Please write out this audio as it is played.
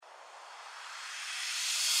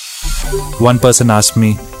One person asked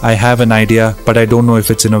me, I have an idea, but I don't know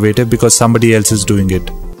if it's innovative because somebody else is doing it.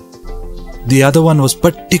 The other one was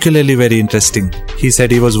particularly very interesting. He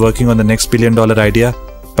said he was working on the next billion-dollar idea,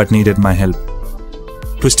 but needed my help.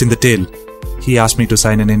 Twisting the tail, he asked me to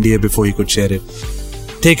sign an NDA before he could share it.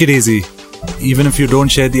 Take it easy. Even if you don't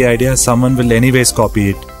share the idea, someone will anyways copy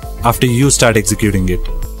it after you start executing it.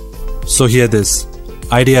 So hear this.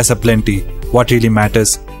 Ideas are plenty. What really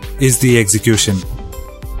matters is the execution.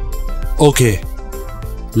 Okay,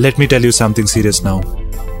 let me tell you something serious now.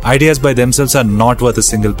 Ideas by themselves are not worth a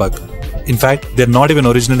single buck. In fact, they're not even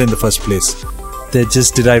original in the first place. They're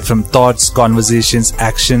just derived from thoughts, conversations,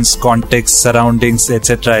 actions, context, surroundings,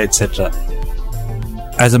 etc., etc.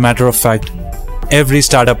 As a matter of fact, every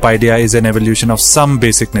startup idea is an evolution of some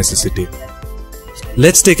basic necessity.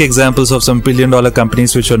 Let's take examples of some billion-dollar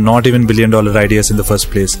companies which were not even billion-dollar ideas in the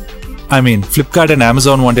first place. I mean, Flipkart and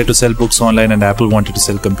Amazon wanted to sell books online and Apple wanted to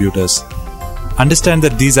sell computers. Understand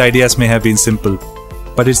that these ideas may have been simple,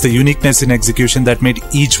 but it's the uniqueness in execution that made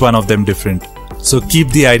each one of them different. So keep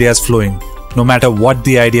the ideas flowing. No matter what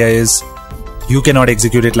the idea is, you cannot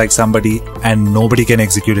execute it like somebody and nobody can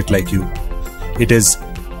execute it like you. It is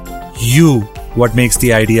you what makes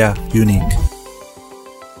the idea unique.